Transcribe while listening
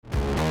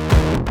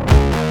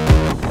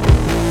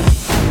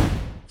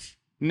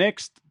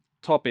Next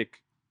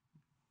topic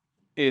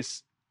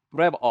is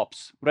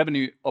RevOps,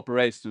 revenue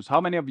operations. How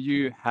many of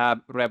you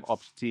have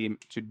RevOps team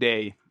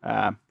today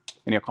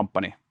in your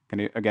company? Can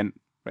you again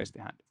raise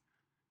the hand?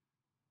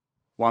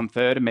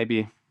 1/3,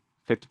 maybe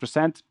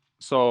 50%.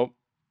 So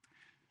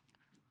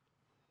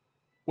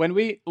when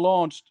we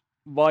launched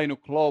Vainu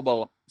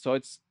Global,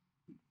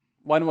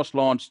 Vainu was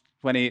launched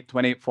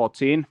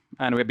 2014,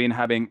 and we've been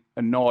having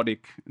a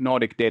Nordic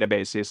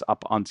databases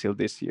up until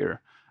this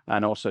year,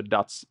 and also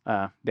Dutch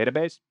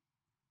database.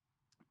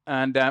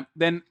 And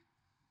then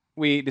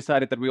we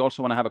decided that we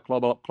also want to have a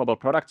global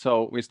product,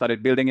 so we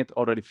started building it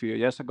already a few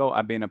years ago.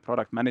 I've been a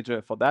product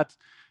manager for that.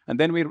 And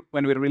then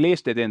when we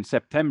released it in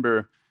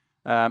September,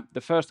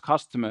 the first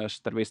customers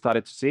that we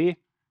started to see,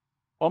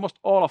 almost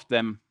all of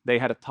them, they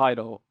had a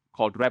title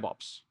called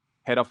RevOps,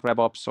 head of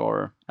RevOps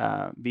or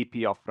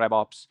VP of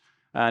RevOps.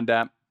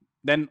 And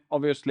then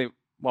obviously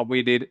what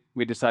we did,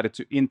 we decided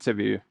to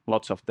interview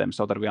lots of them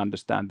so that we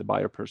understand the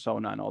buyer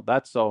persona and all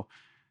that. So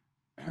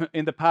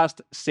in the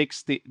past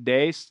 60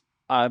 days,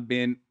 I've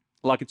been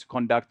lucky to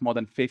conduct more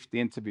than 50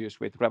 interviews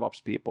with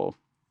RevOps people.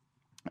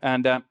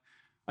 And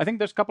I think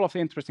there's a couple of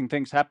interesting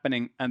things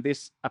happening, and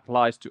this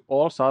applies to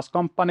all SaaS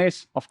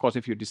companies. Of course,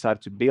 if you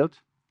decide to build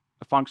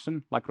a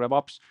function like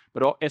RevOps,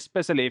 but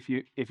especially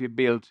if you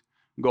build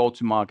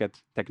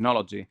go-to-market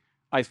technology,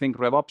 I think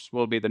RevOps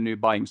will be the new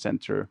buying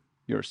center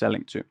you're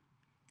selling to.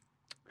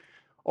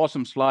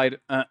 Awesome slide.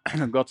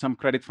 Got some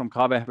credit from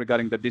Kave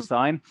regarding the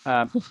design,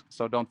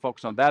 so don't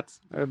focus on that.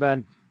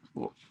 Urban.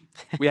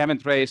 We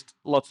haven't raised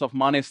lots of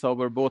money, so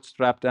we're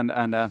bootstrapped,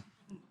 and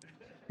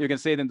you can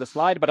see it in the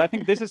slide. But I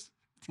think this is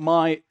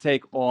my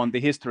take on the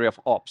history of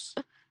ops.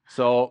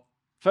 So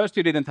first,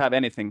 you didn't have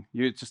anything.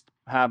 You just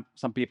have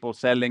some people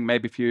selling,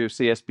 maybe a few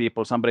CS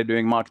people, somebody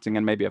doing marketing,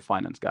 and maybe a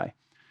finance guy.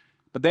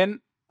 But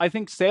then I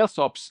think sales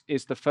ops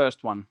is the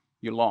first one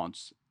you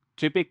launch.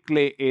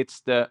 Typically,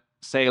 it's the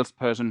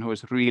salesperson who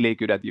is really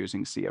good at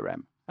using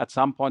CRM. At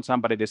some point,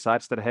 somebody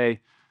decides that, hey,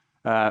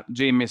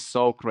 Jim is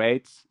so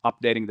great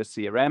updating the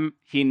CRM.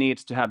 He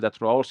needs to have that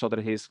role so that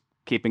he's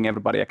keeping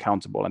everybody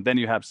accountable. And then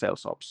you have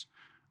sales ops.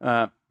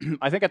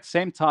 I think at the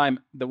same time,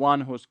 the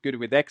one who's good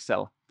with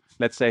Excel,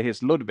 let's say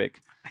he's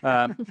Ludwig.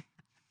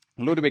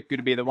 Ludwig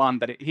could be the one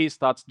that he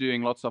starts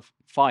doing lots of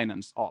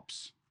finance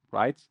ops,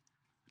 right?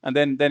 And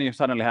then you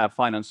suddenly have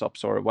finance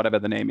ops or whatever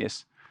the name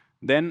is.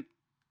 Then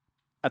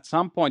at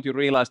some point you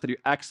realize that you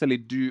actually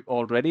do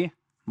already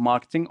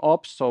marketing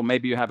ops. So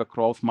maybe you have a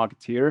growth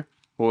marketeer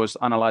who is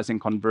analyzing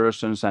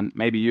conversions and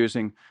maybe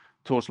using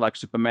tools like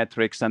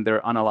Supermetrics, and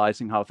they're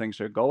analyzing how things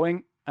are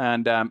going,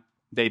 and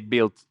they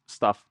build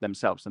stuff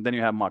themselves. And then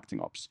you have marketing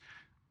ops.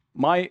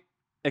 My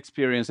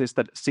experience is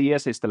that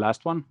CS is the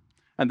last one.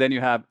 And then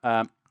you have,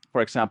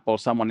 for example,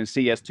 someone in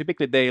CS.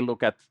 Typically, they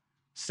look at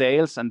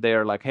sales and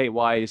they're like, hey,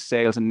 why is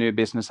sales and new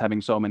business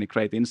having so many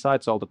great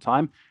insights all the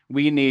time?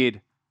 We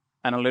need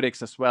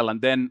analytics as well.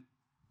 And then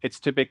it's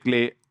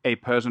typically a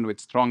person with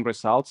strong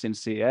results in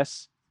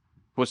CS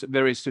who's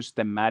very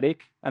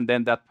systematic, and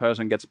then that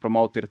person gets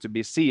promoted to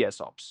be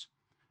CS ops.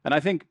 And I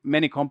think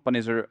many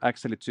companies are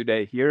actually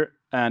today here.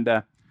 And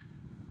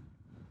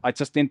I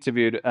just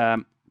interviewed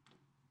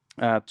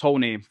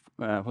Tony,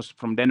 who's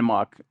from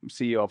Denmark,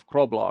 CEO of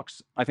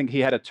Growblocks. I think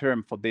he had a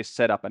term for this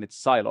setup, and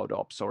it's siloed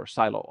ops or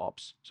silo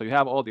ops. So you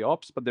have all the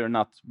ops, but they're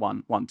not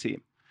one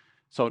team.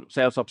 So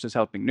sales ops is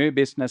helping new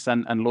business,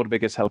 and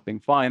Ludwig is helping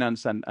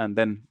finance, and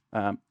then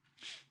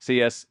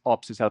CS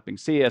ops is helping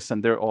CS,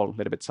 and they're all a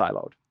little bit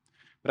siloed.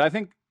 But I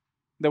think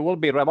there will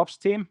be a RevOps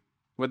team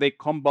where they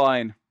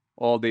combine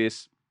all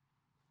these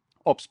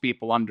ops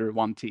people under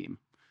one team.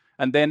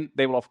 And then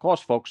they will, of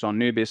course, focus on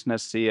new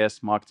business,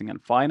 CS, marketing,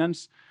 and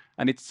finance.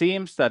 And it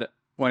seems that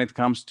when it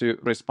comes to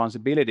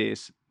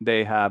responsibilities,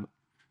 they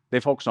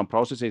focus on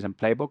processes and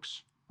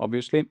playbooks,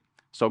 obviously.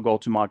 So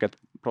go-to-market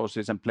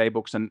processes and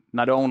playbooks, and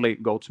not only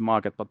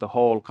go-to-market, but the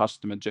whole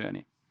customer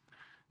journey.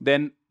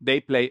 Then they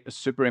play a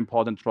super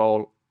important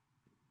role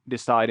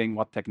deciding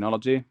what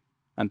technology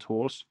and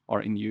tools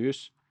are in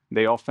use.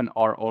 They often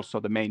are also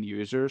the main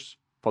users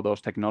for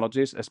those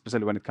technologies,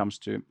 especially when it comes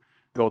to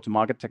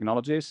go-to-market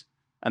technologies.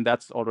 And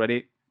that's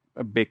already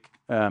a big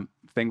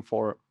thing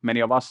for many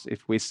of us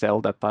if we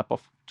sell that type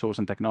of tools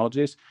and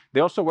technologies.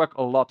 They also work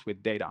a lot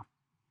with data.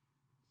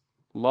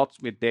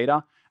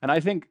 And I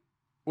think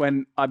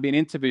when I've been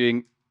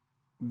interviewing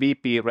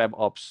VP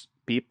RevOps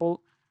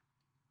people,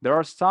 there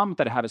are some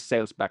that have a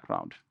sales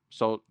background.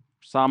 So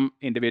some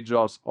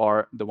individuals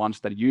are the ones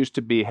that used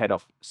to be head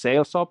of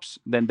sales ops,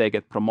 then they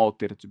get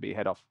promoted to be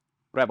head of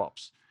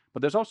RevOps.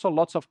 But there's also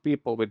lots of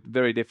people with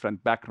very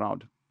different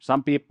background.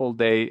 Some people,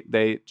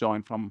 they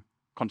join from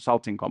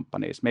consulting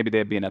companies. Maybe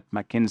they've been at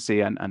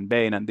McKinsey and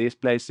Bain and these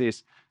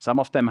places. Some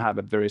of them have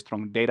a very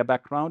strong data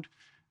background.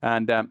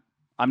 And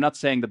I'm not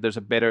saying that there's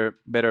a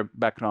better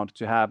background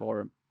to have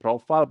or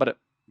profile, but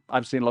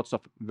I've seen lots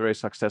of very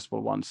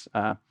successful ones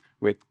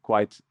with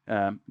quite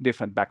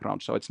different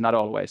backgrounds. So it's not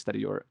always that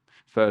you're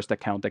first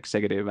account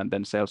executive and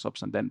then sales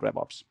ops and then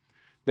RevOps.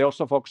 They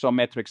also focus on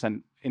metrics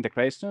and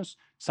integrations.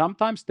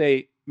 Sometimes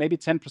they maybe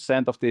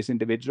 10% of these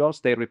individuals,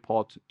 they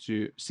report to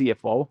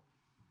CFO,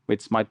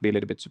 which might be a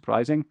little bit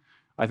surprising.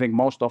 I think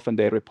most often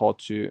they report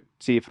to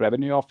Chief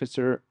Revenue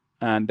Officer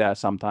and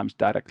sometimes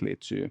directly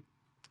to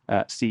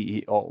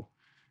CEO.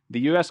 The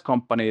US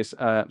companies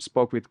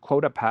spoke with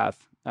QuotaPath.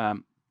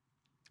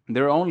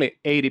 There are only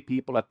 80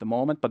 people at the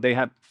moment, but they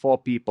have 4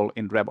 people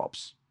in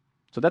RevOps.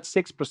 So that's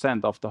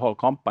 6% of the whole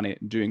company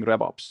doing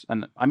RevOps.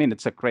 And I mean,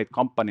 it's a great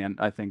company, and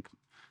I think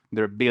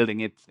they're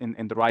building it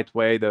in the right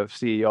way. The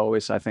CEO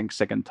is, I think,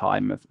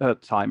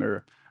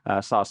 third-timer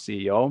SaaS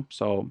CEO,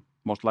 so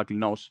most likely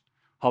knows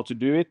how to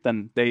do it,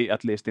 and they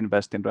at least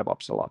invest in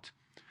RevOps a lot.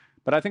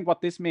 But I think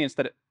what this means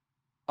that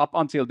up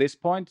until this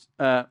point,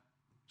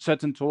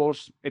 certain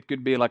tools, it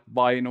could be like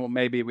Vainu,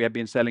 maybe we have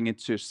been selling it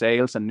to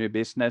sales and new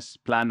business.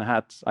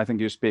 Planhat, I think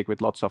you speak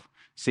with lots of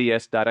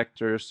CS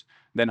directors,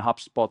 then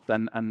HubSpot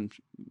and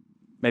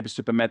maybe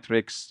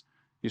Supermetrics,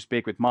 you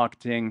speak with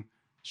marketing.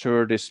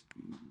 Sure, this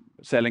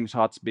selling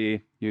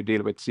Chartsby, you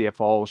deal with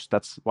CFOs.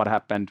 That's what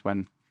happened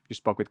when you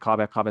spoke with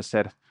Kave. Kave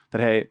said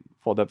that, hey,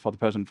 for the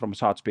person from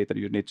Chartsby, that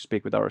you need to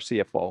speak with our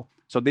CFO.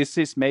 So this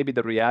is maybe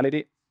the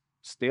reality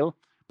still,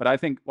 but I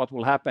think what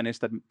will happen is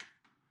that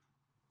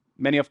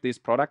many of these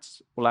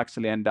products will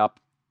actually end up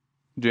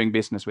doing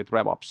business with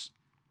RevOps,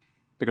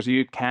 because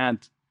you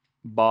can't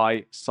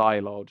buy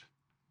siloed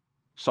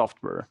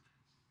software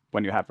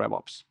when you have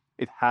RevOps.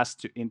 It has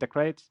to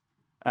integrate,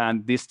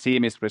 and this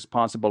team is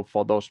responsible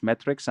for those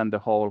metrics and the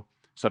whole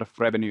sort of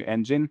revenue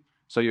engine.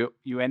 So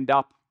you end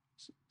up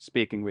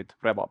speaking with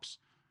RevOps.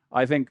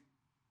 I think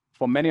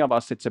for many of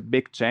us, it's a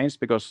big change,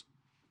 because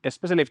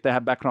especially if they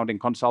have background in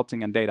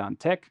consulting and data and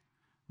tech,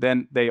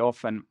 then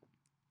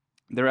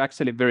they're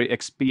actually very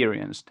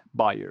experienced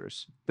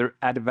buyers. They're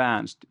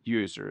advanced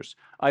users.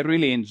 I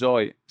really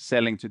enjoy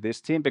selling to this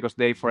team because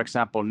they, for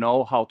example,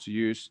 know how to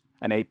use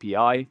an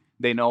API.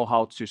 They know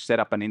how to set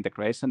up an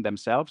integration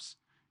themselves.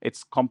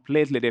 It's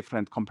completely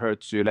different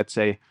compared to, let's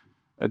say,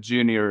 a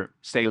junior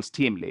sales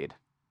team lead.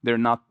 They're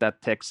not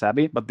that tech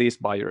savvy, but these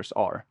buyers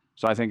are.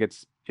 So I think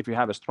if you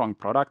have a strong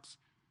product,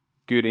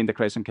 good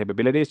integration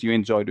capabilities, you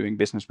enjoy doing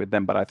business with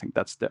them. But I think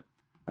that's the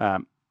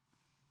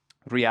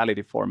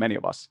reality for many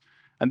of us.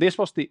 And this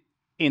was the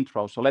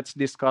intro. So let's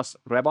discuss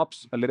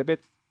RevOps a little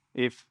bit,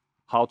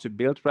 how to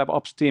build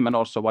RevOps team, and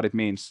also what it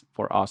means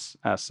for us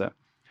as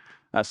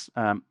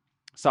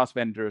SaaS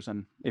vendors,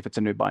 and if it's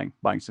a new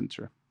buying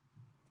center.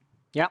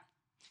 Yeah.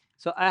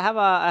 So I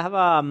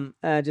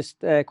have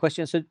just a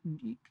question. So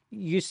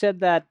you said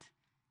that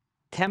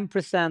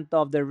 10%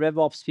 of the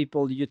RevOps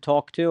people you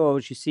talk to or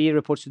you see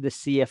reports to the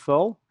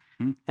CFO.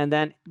 And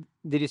then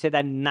did you say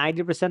that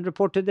 90%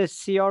 report to the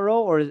CRO,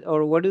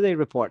 or what do they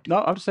report? No,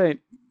 I would say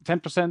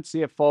 10%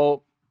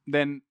 CFO,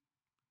 then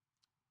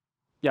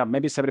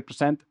maybe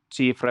 70%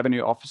 Chief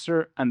Revenue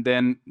Officer, and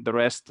then the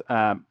rest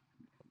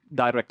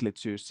directly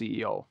to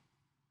CEO.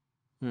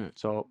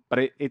 So,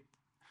 but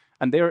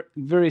and they're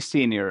very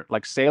senior,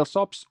 like sales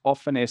ops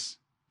often is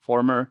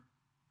former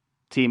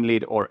team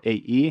lead or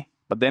AE.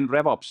 But then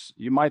RevOps,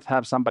 you might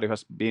have somebody who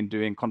has been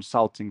doing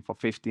consulting for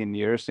 15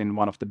 years in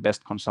one of the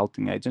best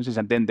consulting agencies,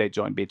 and then they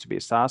join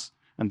B2B SaaS,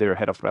 and they're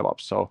head of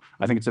RevOps. So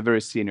I think it's a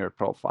very senior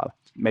profile.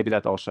 Maybe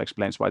that also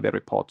explains why they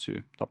report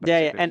to top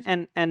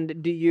executives.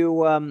 And do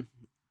you,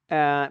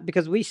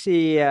 because we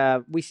see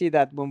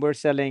that when we're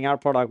selling our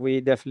product, we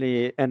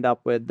definitely end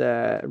up with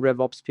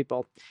RevOps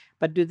people.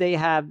 But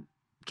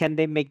can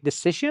they make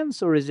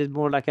decisions, or is it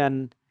more like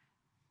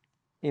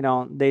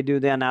they do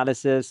the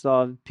analysis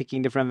of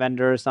picking different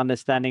vendors,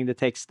 understanding the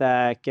tech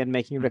stack, and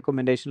making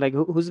recommendations? Like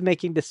who's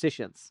making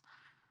decisions?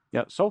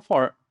 Yeah, so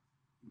far,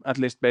 at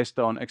least based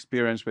on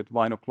experience with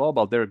Vainu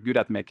Global, they're good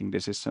at making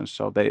decisions.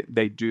 So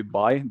they do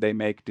buy, they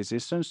make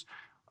decisions.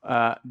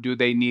 Do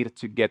they need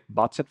to get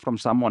budget from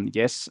someone?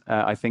 Yes,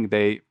 I think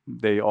they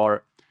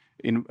are.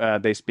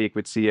 They speak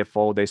with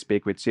CFO, they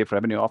speak with Chief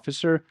Revenue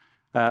Officer.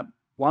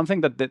 One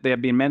thing that they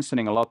have been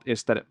mentioning a lot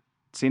is that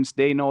since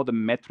they know the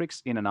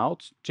metrics in and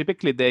out,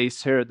 typically they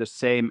share the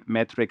same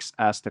metrics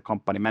as the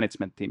company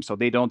management team. So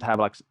they don't have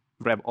like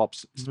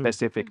RevOps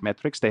specific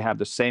metrics. They have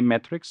the same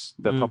metrics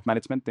the top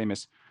management team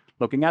is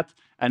looking at.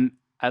 And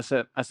as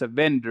a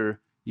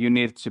vendor, you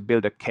need to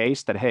build a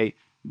case that, hey,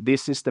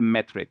 this is the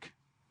metric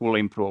will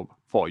improve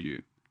for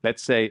you.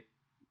 Let's say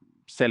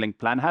selling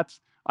Planhat,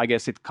 I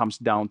guess it comes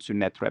down to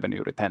net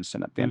revenue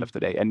retention at the end of the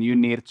day. And you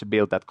need to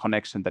build that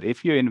connection that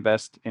if you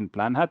invest in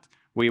Planhat,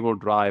 we will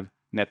drive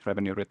net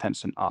revenue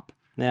retention up.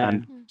 Yeah.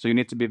 And so you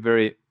need to be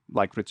very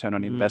like return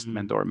on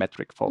investment or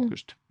metric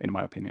focused, in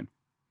my opinion.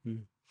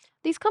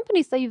 These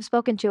companies that you've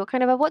spoken to,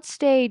 kind of at what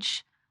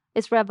stage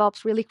is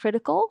RevOps really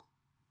critical?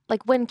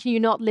 Like when can you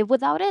not live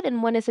without it,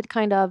 and when is it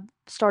kind of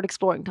start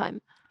exploring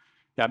time?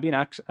 Yeah, I've been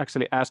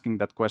actually asking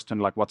that question,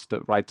 like what's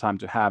the right time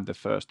to have the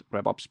first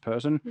RevOps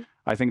person?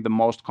 I think the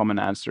most common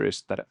answer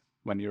is that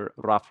when you're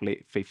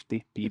roughly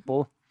 50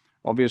 people.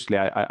 Obviously,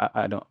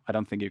 I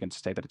don't think you can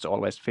say that it's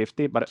always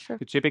 50, but sure.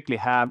 You typically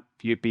have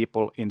few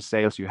people in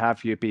sales, you have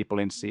few people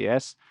in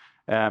CS.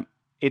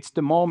 It's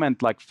the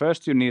moment, like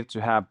first you need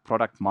to have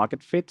product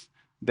market fit.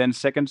 Then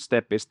second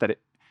step is that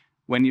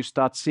when you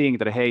start seeing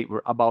that, hey,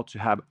 we're about to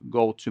have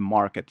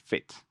go-to-market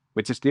fit,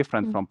 which is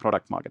different from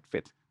product market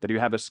fit, that you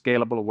have a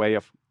scalable way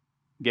of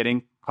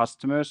getting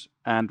customers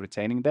and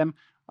retaining them,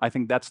 I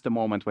think that's the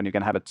moment when you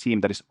can have a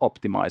team that is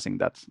optimizing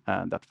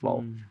that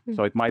flow.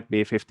 So it might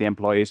be 50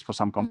 employees for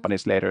some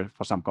companies later,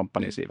 for some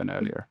companies even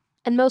earlier.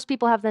 And most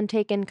people have then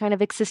taken kind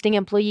of existing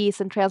employees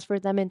and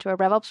transferred them into a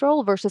RevOps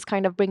role versus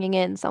kind of bringing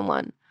in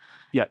someone.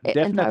 Yeah,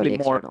 definitely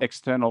more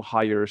external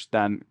hires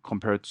than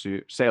compared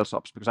to sales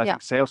ops, because I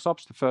think sales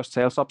ops, the first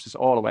sales ops is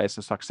always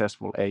a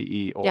successful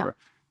AE or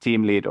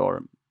team lead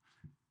or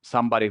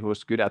somebody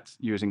who's good at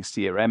using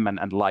CRM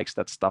and likes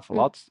that stuff a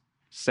lot,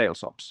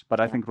 sales ops. But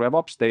I think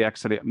RevOps, they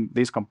actually,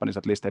 these companies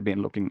at least, have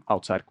been looking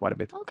outside quite a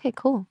bit. Okay,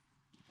 cool.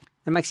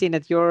 And Maxine,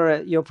 at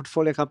your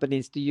portfolio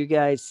companies, do you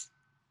guys,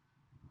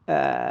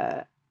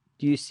 do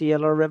you see a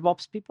lot of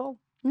RevOps people?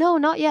 No,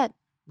 not yet.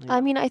 Yeah.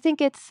 I mean, I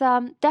think it's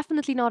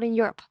definitely not in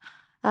Europe.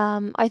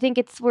 I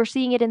think we're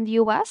seeing it in the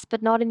US,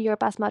 but not in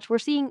Europe as much. We're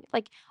seeing,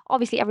 like,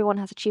 obviously everyone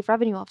has a chief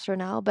revenue officer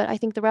now, but I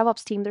think the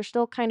RevOps team, they're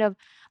still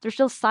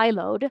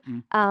siloed.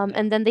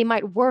 And then they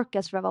might work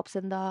as RevOps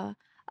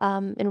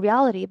in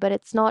reality, but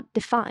it's not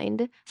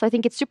defined. So I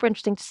think it's super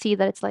interesting to see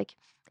that it's like,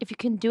 if you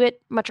can do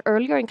it much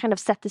earlier and kind of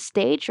set the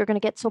stage, you're going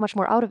to get so much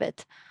more out of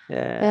it.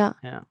 Yeah.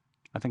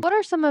 I think. What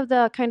are some of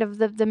the kind of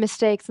the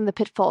mistakes and the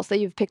pitfalls that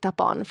you've picked up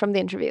on from the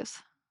interviews?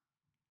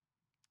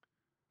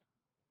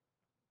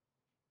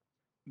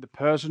 The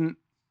person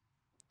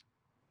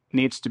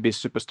needs to be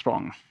super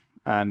strong,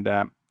 and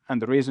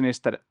the reason is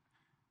that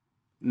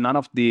none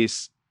of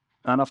these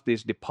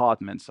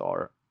departments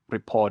are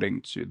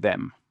reporting to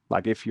them.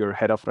 Like if you're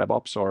head of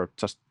RevOps or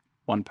just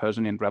one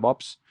person in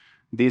RevOps,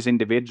 these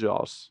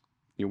individuals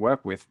you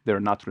work with, they're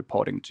not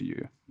reporting to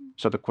you.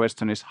 So the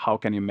question is, how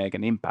can you make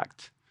an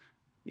impact,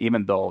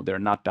 even though they're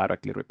not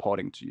directly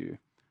reporting to you?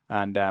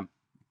 And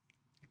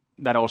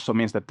that also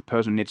means that the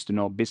person needs to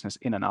know business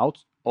in and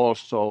out,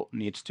 also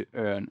needs to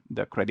earn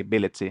the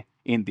credibility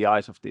in the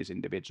eyes of these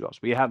individuals.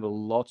 We have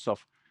lots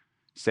of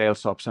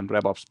sales ops and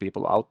RevOps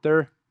people out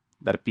there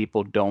that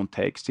people don't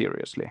take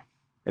seriously.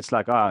 It's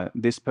like,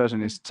 this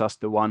person is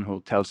just the one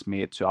who tells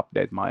me to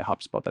update my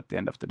HubSpot at the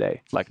end of the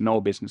day, like no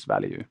business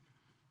value.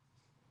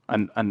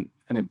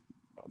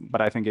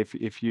 But I think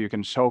if you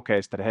can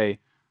showcase that, hey,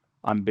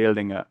 I'm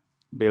building a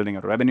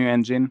revenue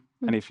engine,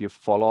 and if you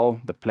follow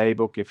the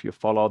playbook, if you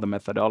follow the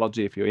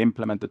methodology, if you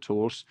implement the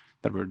tools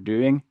that we're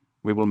doing,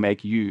 we will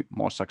make you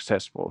more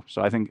successful.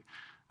 So I think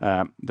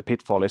the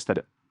pitfall is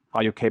that,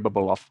 are you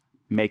capable of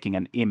making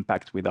an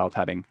impact without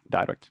having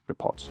direct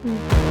reports?